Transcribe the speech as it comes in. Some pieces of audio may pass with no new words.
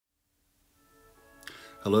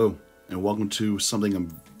Hello, and welcome to something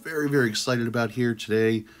I'm very, very excited about here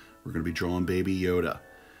today. We're going to be drawing Baby Yoda.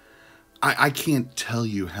 I can't tell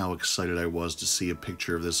you how excited I was to see a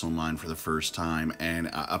picture of this online for the first time, and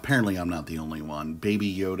apparently I'm not the only one.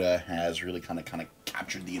 Baby Yoda has really kind of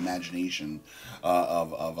captured the imagination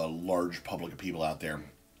of a large public of people out there.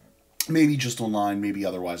 Maybe just online, maybe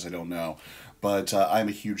otherwise, I don't know. But I'm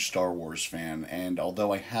a huge Star Wars fan, and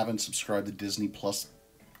although I haven't subscribed to Disney Plus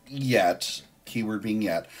yet, keyword being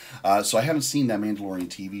yet, so I haven't seen that Mandalorian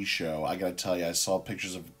TV show. I gotta tell you, I saw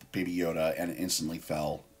pictures of Baby Yoda and instantly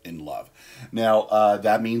fell in love. Now,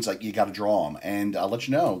 that means like you gotta draw them, and I'll let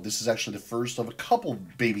you know, this is actually the first of a couple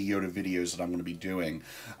Baby Yoda videos that I'm going to be doing.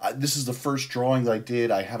 This is the first drawing that I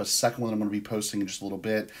did. I have a second one I'm going to be posting in just a little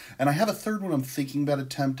bit, and I have a third one I'm thinking about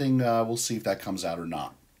attempting. We'll see if that comes out or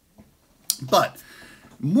not. But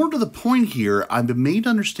more to the point here, I've been made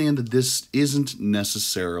to understand that this isn't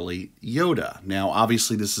necessarily Yoda. Now,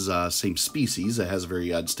 obviously, this is same species. It has a very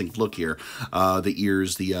distinct look here. The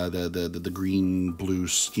ears, the green blue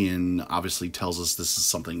skin, obviously tells us this is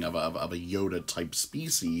something of a Yoda type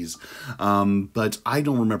species. But I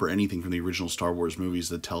don't remember anything from the original Star Wars movies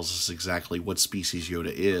that tells us exactly what species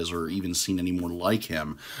Yoda is, or even seen any more like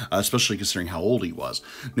him, especially considering how old he was.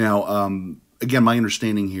 Now, again, my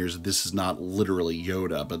understanding here is that this is not literally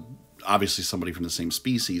Yoda, but obviously somebody from the same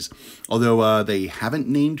species. Although they haven't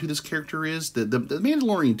named who this character is. The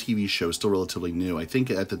Mandalorian TV show is still relatively new. I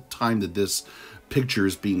think at the time that this picture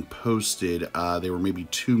is being posted, they were maybe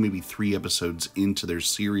 2, maybe 3 episodes into their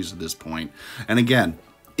series at this point. And again,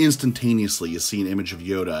 instantaneously you see an image of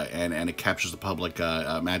Yoda, and it captures the public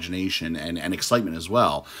imagination and excitement as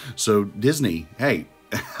well. So Disney, hey,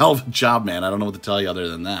 hell of a job, man. I don't know what to tell you other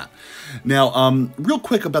than that. Now, real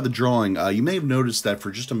quick about the drawing, you may have noticed that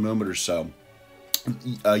for just a moment or so,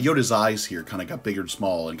 Yoda's eyes here kind of got bigger and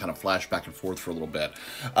small and kind of flashed back and forth for a little bit.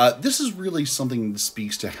 This is really something that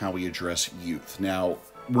speaks to how we address youth. Now,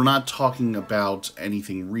 we're not talking about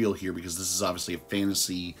anything real here because this is obviously a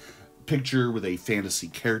fantasy picture with a fantasy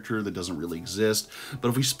character that doesn't really exist. But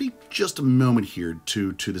if we speak just a moment here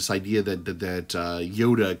to this idea that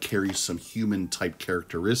Yoda carries some human type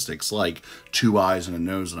characteristics like 2 eyes and a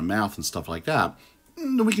nose and a mouth and stuff like that,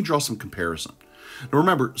 then we can draw some comparison. Now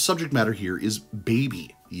remember, subject matter here is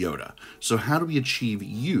Baby Yoda. So how do we achieve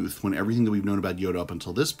youth when everything that we've known about Yoda up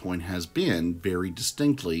until this point has been very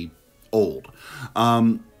distinctly old?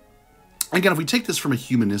 Again, if we take this from a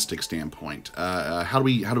humanistic standpoint, how do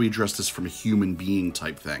we address this from a human being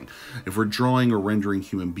type thing? If we're drawing or rendering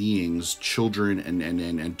human beings, children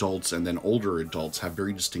and adults and then older adults have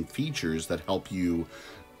very distinct features that help you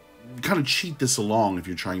kind of cheat this along if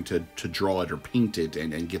you're trying to draw it or paint it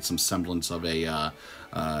and get some semblance of a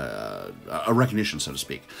recognition, so to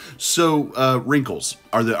speak. So wrinkles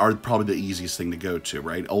are probably the easiest thing to go to,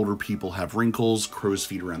 right? Older people have wrinkles, crow's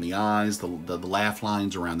feet around the eyes, the laugh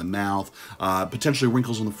lines around the mouth, potentially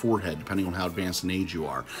wrinkles on the forehead, depending on how advanced in age you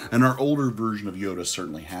are. And our older version of Yoda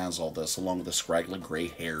certainly has all this, along with the scraggly gray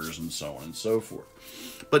hairs and so on and so forth.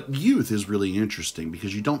 But youth is really interesting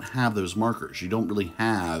because you don't have those markers. You don't really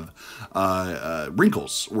have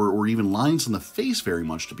wrinkles or even lines on the face very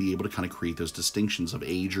much to be able to kind of create those distinctions of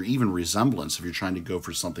age or even resemblance if you're trying to go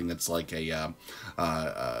for something that's like a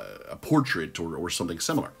portrait or something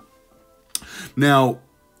similar. Now,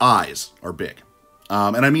 eyes are big.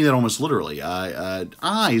 And I mean that almost literally.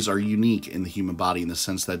 Eyes are unique in the human body in the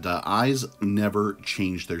sense that eyes never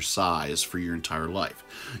change their size for your entire life.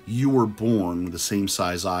 You were born with the same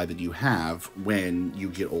size eye that you have when you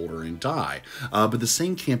get older and die. But the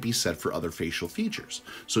same can't be said for other facial features.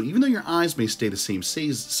 So even though your eyes may stay the same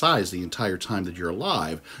size the entire time that you're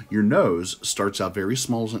alive, your nose starts out very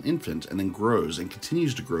small as an infant and then grows and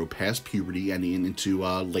continues to grow past puberty and into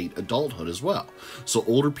late adulthood as well. So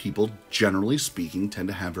older people, generally speaking, tend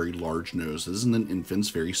to have very large noses, and then infants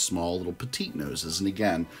very small little petite noses. And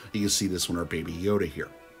again, you can see this one, our Baby Yoda here.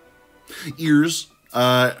 Ears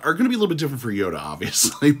are going to be a little bit different for Yoda,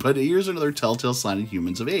 obviously, but ears are another telltale sign in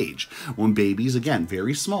humans of age. When babies, again,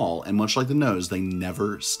 very small, and much like the nose, they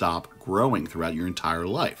never stop growing throughout your entire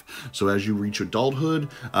life. So as you reach adulthood,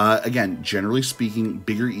 again, generally speaking,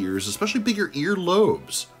 bigger ears, especially bigger ear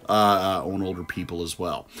lobes, on older people as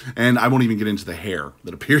well. And I won't even get into the hair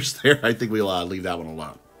that appears there. I think we'll leave that one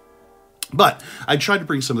alone. But I tried to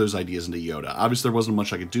bring some of those ideas into Yoda. Obviously, there wasn't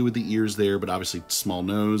much I could do with the ears there, but obviously, small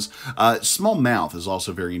nose. Small mouth is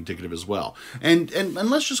also very indicative as well. And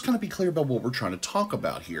let's just kind of be clear about what we're trying to talk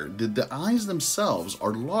about here. The eyes themselves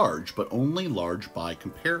are large, but only large by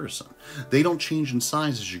comparison. They don't change in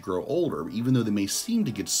size as you grow older, even though they may seem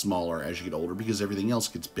to get smaller as you get older, because everything else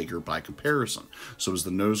gets bigger by comparison. So as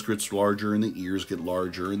the nose gets larger and the ears get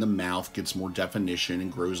larger and the mouth gets more definition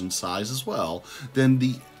and grows in size as well, then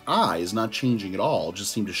the eyes not changing at all,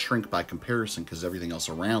 just seem to shrink by comparison because everything else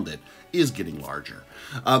around it is getting larger.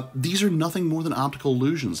 These are nothing more than optical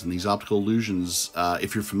illusions, and these optical illusions,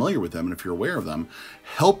 if you're familiar with them and if you're aware of them,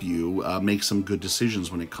 help you make some good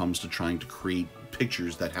decisions when it comes to trying to create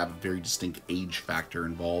pictures that have a very distinct age factor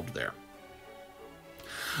involved there.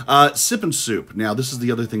 Sip and soup. Now, this is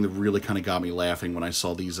the other thing that really kind of got me laughing when I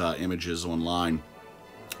saw these images online.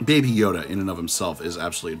 Baby Yoda in and of himself is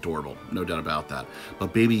absolutely adorable, no doubt about that.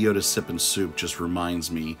 But Baby Yoda Sip and Soup just reminds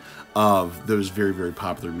me of those very, very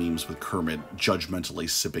popular memes with Kermit judgmentally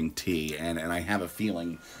sipping tea. And I have a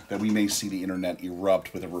feeling that we may see the internet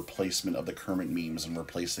erupt with a replacement of the Kermit memes and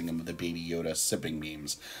replacing them with the Baby Yoda sipping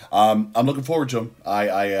memes. I'm looking forward to them.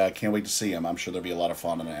 I can't wait to see them. I'm sure there'll be a lot of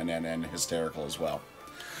fun and hysterical as well.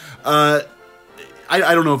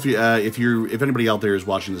 I don't know if anybody out there is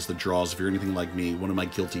watching this that draws. If you're anything like me, one of my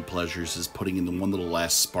guilty pleasures is putting in the one little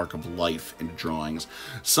last spark of life into drawings.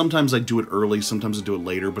 Sometimes I do it early, sometimes I do it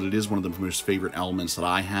later, but it is one of the most favorite elements that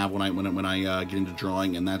I have when I get into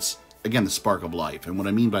drawing, and that's, again, the spark of life. And what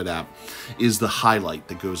I mean by that is the highlight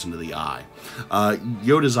that goes into the eye.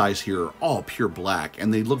 Yoda's eyes here are all pure black,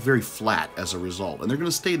 and they look very flat as a result. And they're going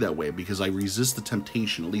to stay that way because I resist the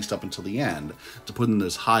temptation, at least up until the end, to put in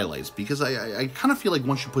those highlights. Because I kind of feel like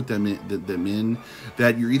once you put them in,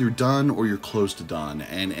 that you're either done or you're close to done.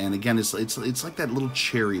 And again, it's like that little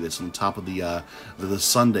cherry that's on top of the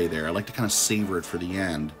sundae there. I like to kind of savor it for the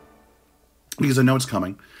end, because I know it's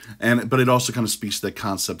coming, but it also kind of speaks to that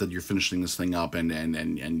concept that you're finishing this thing up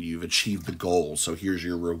and you've achieved the goal. So here's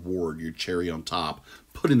your reward, your cherry on top.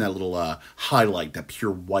 Put in that little highlight, that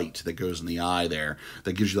pure white that goes in the eye there,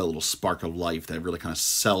 that gives you that little spark of life that really kind of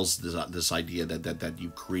sells this idea that you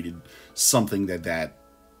created something that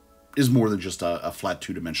is more than just a flat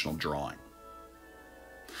two-dimensional drawing.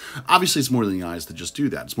 Obviously, it's more than the eyes that just do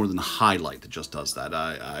that. It's more than the highlight that just does that.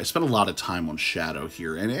 I spent a lot of time on shadow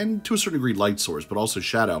here, and to a certain degree light source, but also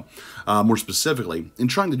shadow, more specifically, in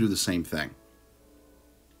trying to do the same thing.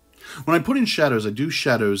 When I put in shadows, I do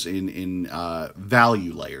shadows in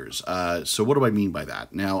value layers. So what do I mean by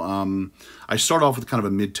that? Now, I start off with kind of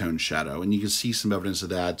a mid-tone shadow, and you can see some evidence of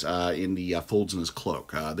that in the folds in his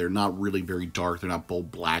cloak. They're not really very dark. They're not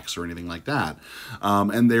bold blacks or anything like that.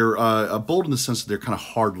 And they're bold in the sense that they're kind of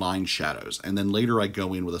hard line shadows. And then later I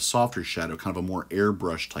go in with a softer shadow, kind of a more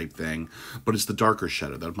airbrush type thing, but it's the darker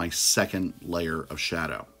shadow. That's my second layer of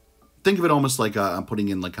shadow. Think of it almost like I'm putting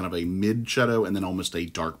in like kind of a mid shadow and then almost a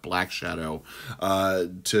dark black shadow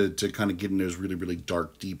to kind of get in those really, really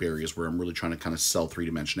dark, deep areas where I'm really trying to kind of sell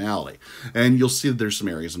three-dimensionality. And you'll see that there's some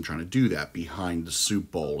areas I'm trying to do that behind the soup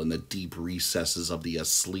bowl and the deep recesses of the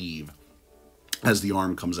sleeve as the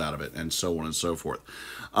arm comes out of it, and so on and so forth.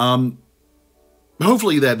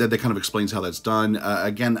 Hopefully that kind of explains how that's done.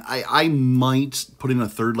 Again, I might put in a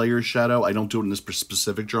third layer of shadow. I don't do it in this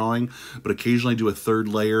specific drawing, but occasionally I do a third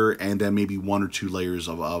layer and then maybe one or two layers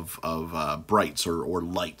of brights or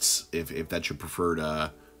lights, if that's your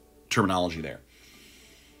preferred terminology there.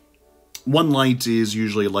 One light is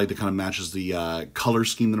usually a light that kind of matches the color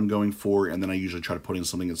scheme that I'm going for, and then I usually try to put in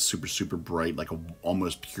something that's super, super bright, like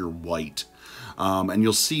almost pure white. And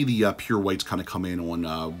you'll see the pure whites kind of come in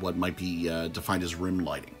on what might be defined as rim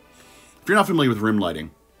lighting. If you're not familiar with rim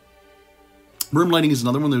lighting is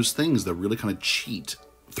another one of those things that really kind of cheat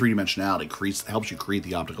three-dimensionality, helps you create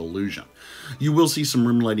the optical illusion. You will see some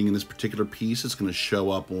rim lighting in this particular piece. It's going to show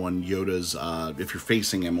up on Yoda's, if you're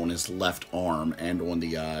facing him, on his left arm and on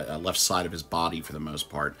the left side of his body for the most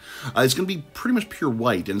part. It's going to be pretty much pure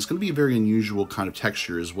white, and it's going to be a very unusual kind of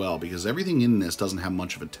texture as well, because everything in this doesn't have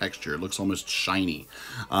much of a texture. It looks almost shiny.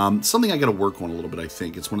 Something I got to work on a little bit, I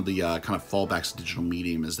think. It's one of the kind of fallbacks to digital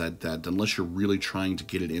medium is that unless you're really trying to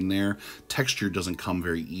get it in there, texture doesn't come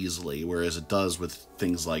very easily, whereas it does with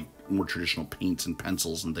things like more traditional paints and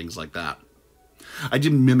pencils and things like that. I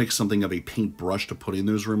did mimic something of a paintbrush to put in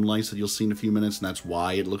those rim lights that you'll see in a few minutes, and that's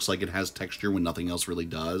why it looks like it has texture when nothing else really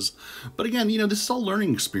does. But again, you know, this is all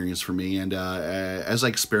learning experience for me, and as I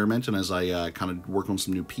experiment and as I kind of work on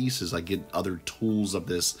some new pieces, I get other tools of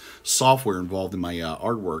this software involved in my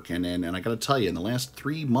artwork, and I gotta tell you, in the last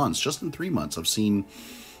 3 months, just in 3 months, I've seen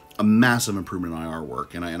a massive improvement in my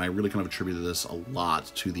artwork, and I really kind of attributed this a lot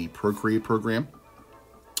to the Procreate program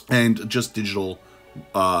and just digital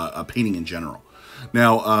painting in general.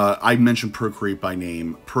 Now, I mentioned Procreate by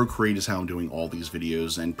name. Procreate is how I'm doing all these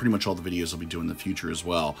videos, and pretty much all the videos I'll be doing in the future as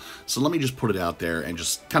well. So let me just put it out there and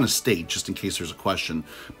just kind of state, just in case there's a question,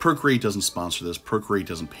 Procreate doesn't sponsor this. Procreate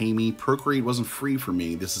doesn't pay me. Procreate wasn't free for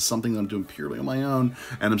me. This is something that I'm doing purely on my own,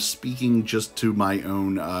 and I'm speaking just to my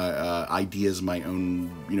own ideas, my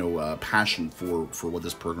own, passion for what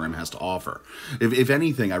this program has to offer. If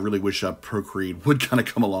anything, I really wish Procreate would kind of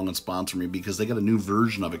come along and sponsor me, because they got a new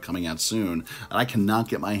version of it coming out soon, and I cannot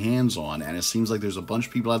get my hands on, and it seems like there's a bunch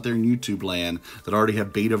of people out there in YouTube land that already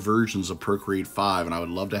have beta versions of Procreate 5, and I would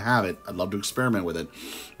love to have it. I'd love to experiment with it,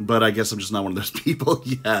 but I guess I'm just not one of those people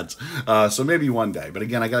yet. So maybe one day. But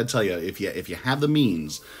again, I gotta tell you, if you have the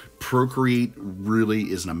means, Procreate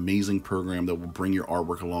really is an amazing program that will bring your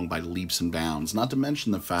artwork along by leaps and bounds, not to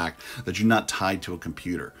mention the fact that you're not tied to a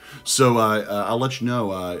computer. So I'll let you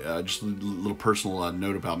know, just a little personal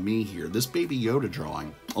note about me here. This Baby Yoda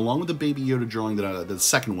drawing, along with the Baby Yoda drawing, the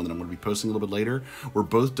second one that I'm going to be posting a little bit later, were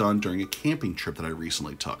both done during a camping trip that I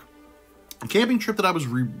recently took. A camping trip that I was,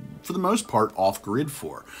 for the most part, off-grid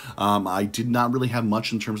for. I did not really have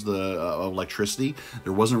much in terms of the electricity.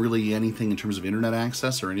 There wasn't really anything in terms of internet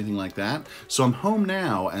access or anything like that. So I'm home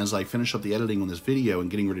now as I finish up the editing on this video and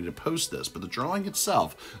getting ready to post this. But the drawing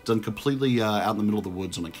itself, done completely out in the middle of the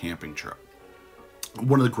woods on a camping trip.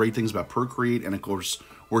 One of the great things about Procreate, and of course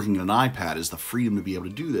working on an iPad, is the freedom to be able to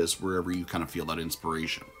do this wherever you kind of feel that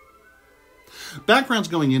inspiration. Background's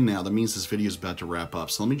going in now. That means this video is about to wrap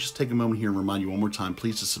up. So let me just take a moment here and remind you one more time,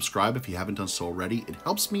 please, to subscribe if you haven't done so already. It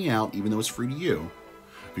helps me out, even though it's free to you.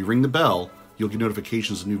 If you ring the bell, you'll get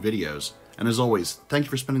notifications of new videos. And as always, thank you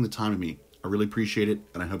for spending the time with me. I really appreciate it,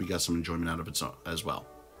 and I hope you got some enjoyment out of it as well.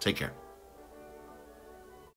 Take care.